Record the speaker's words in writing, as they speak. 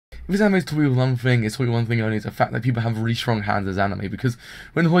this anime's taught me one thing, it's taught me one thing only, is the fact that people have really strong hands as anime, because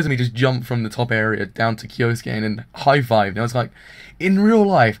when Hoizumi just jumped from the top area down to Kyosuke and then high-fived, I was like, in real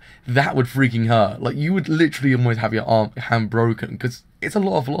life, that would freaking hurt. Like, you would literally almost have your hand broken, because it's a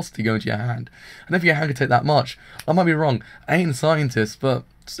lot of velocity going to your hand. I don't think your hand could take that much. I might be wrong, I ain't a scientist, but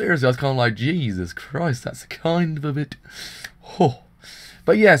seriously, I was kind of like, Jesus Christ, that's kind of a bit... Oh.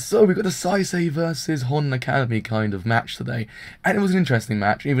 But yeah, so we got the Saisei versus Honen Academy kind of match today, and it was an interesting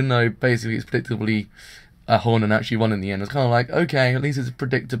match, even though basically it's predictably Honen actually won in the end. It's kind of like, okay, at least it's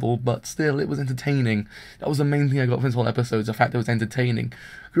predictable, but still, it was entertaining. That was the main thing I got from this whole episode, the fact that it was entertaining.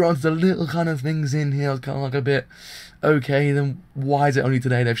 Granted, the little kind of things in here, I was kind of like a bit, okay, then why is it only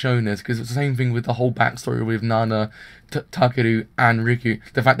today they've shown this? Because it's the same thing with the whole backstory with Nana, Takeru, and Riku.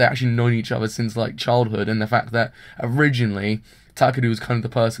 The fact they've actually known each other since, like, childhood, and the fact that originally Takeru was kind of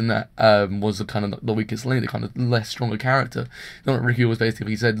the person that was the kind of the weakest link, the kind of less stronger character. Riku was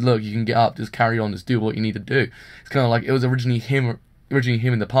basically said, look, you can get up, just carry on, just do what you need to do. It's kind of like, it was originally him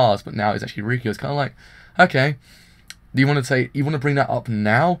in the past, but now it's actually Riku. It's kind of like, okay, do you want to bring that up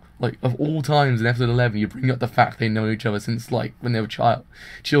now? Like, of all times in episode 11, you bring up the fact they know each other since, like, when they were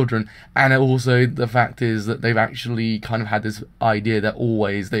children. And also, the fact is that they've actually kind of had this idea that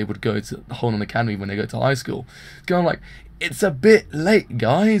always they would go to Honen Academy when they go to high school. It's kind of like, it's a bit late,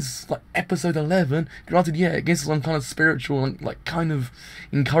 guys. Like, episode 11. Granted, yeah, it gives some kind of spiritual, like, kind of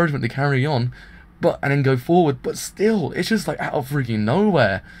encouragement to carry on. And then go forward, but still, it's just like out of freaking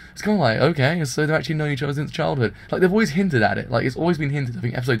nowhere. It's kind of like, okay, so they've actually known each other since childhood. Like, they've always hinted at it. Like, it's always been hinted. I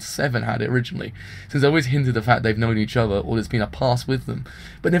think episode 7 had it originally. Since they always hinted the fact they've known each other, or there's been a past with them,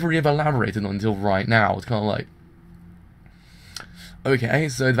 but never really elaborated on until right now. It's kind of like, okay,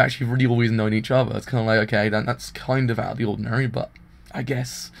 so they've actually really always known each other. It's kind of like, okay, that's kind of out of the ordinary, but I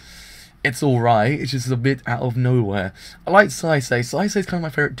guess it's alright. It's just a bit out of nowhere. I like Saisei. Saisei's kind of my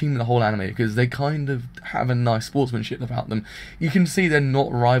favourite team in the whole anime, because they kind of have a nice sportsmanship about them. You can see they're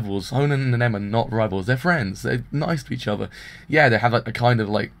not rivals. Honen and them are not rivals. They're friends. They're nice to each other. Yeah, they have like a kind of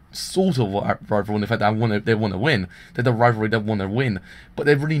like sort of rivalry in the fact that they want to win. They're the rivalry that want to win. But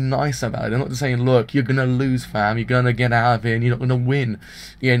they're really nice about it. They're not just saying, look, you're going to lose, fam. You're going to get out of here and you're not going to win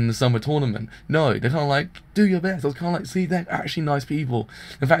in the summer tournament. No, they're kind of like, do your best. I was kind of like, see, they're actually nice people.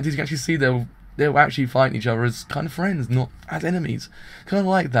 The fact is, you can actually see they'll actually fight each other as kind of friends, not as enemies. Kind of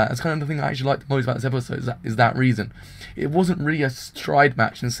like that. That's kind of the thing I actually like the most about this episode, is that reason. It wasn't really a stride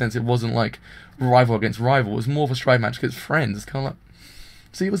match in the sense it wasn't like rival against rival. It was more of a stride match against friends. It's kind of like,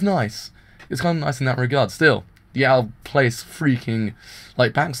 see, it was nice. It was kind of nice in that regard. Still, the out-of-place freaking,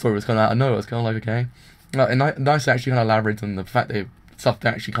 like, backstory was kind of out of nowhere. It's kind of like, okay. And nice to actually kind of elaborate on the fact they stuff they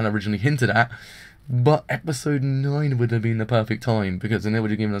actually kind of originally hinted at. But episode 9 would have been the perfect time, because then it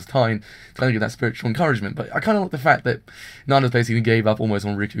would have given us time to kind of get that spiritual encouragement. But I kind of like the fact that Nana's basically gave up almost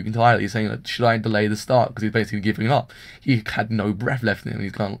on Riku entirely, saying that, should I delay the start? Because he's basically giving up. He had no breath left in him.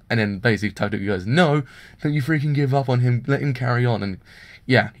 He's kind of, and then basically Takeru goes, no, don't you freaking give up on him. Let him carry on. And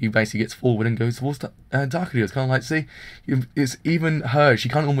yeah, he basically gets forward and goes towards Takeru. It's kind of like, see, it's even her, she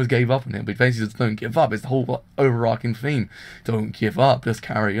kind of almost gave up on him, but basically just don't give up. It's the whole overarching theme. Don't give up, just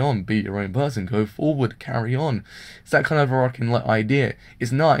carry on, be your own person, go forward, carry on. It's that kind of overarching like idea.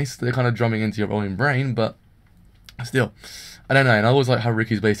 It's nice, they're kind of drumming into your own brain, but still, I don't know. And I always like how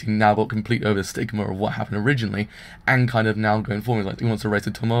Riku's basically now got complete over the stigma of what happened originally, and kind of now going forward, like he wants to race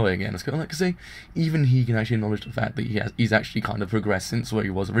to Tomoe again. It's kind of like, see, even he can actually acknowledge the fact that he's actually kind of progressed since where he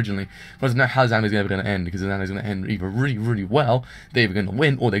was originally. But I don't know how his anime's ever going to end, because his anime's going to end either really, really well, they're either going to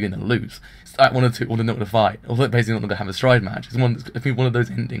win or they're going to lose. It's like one or two, or they're not going to fight, or they're basically not going to have a stride match. It's I think one of those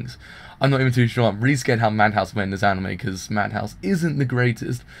endings. I'm not even too sure. I'm really scared how Madhouse will end this anime, because Madhouse isn't the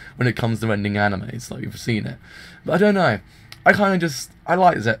greatest when it comes to ending animes, like we've seen it. But I don't know. I kind of just, I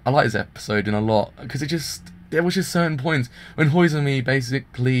like this episode in a lot, because there was just certain points when Hoizumi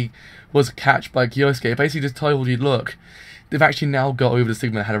basically was catched by Kyosuke. It basically just told you, look, they've actually now got over the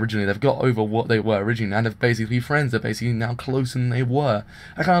stigma they had originally. They've got over what they were originally, and they're basically friends. They're basically now closer than they were.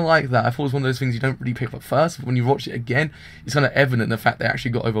 I kind of like that. I thought it was one of those things you don't really pick up at first, but when you watch it again, it's kind of evident the fact they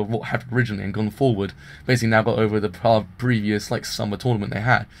actually got over what happened originally and gone forward. Basically now got over the previous like summer tournament they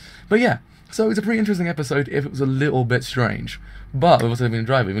had. But yeah. So it's a pretty interesting episode if it was a little bit strange. But we've also been a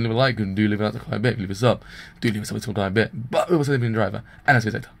driver. Even if you like, do leave it out quite a bit. Leave us up. Do leave us up quite a bit. But we've also been a driver. And I'll see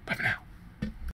you later. Bye for now.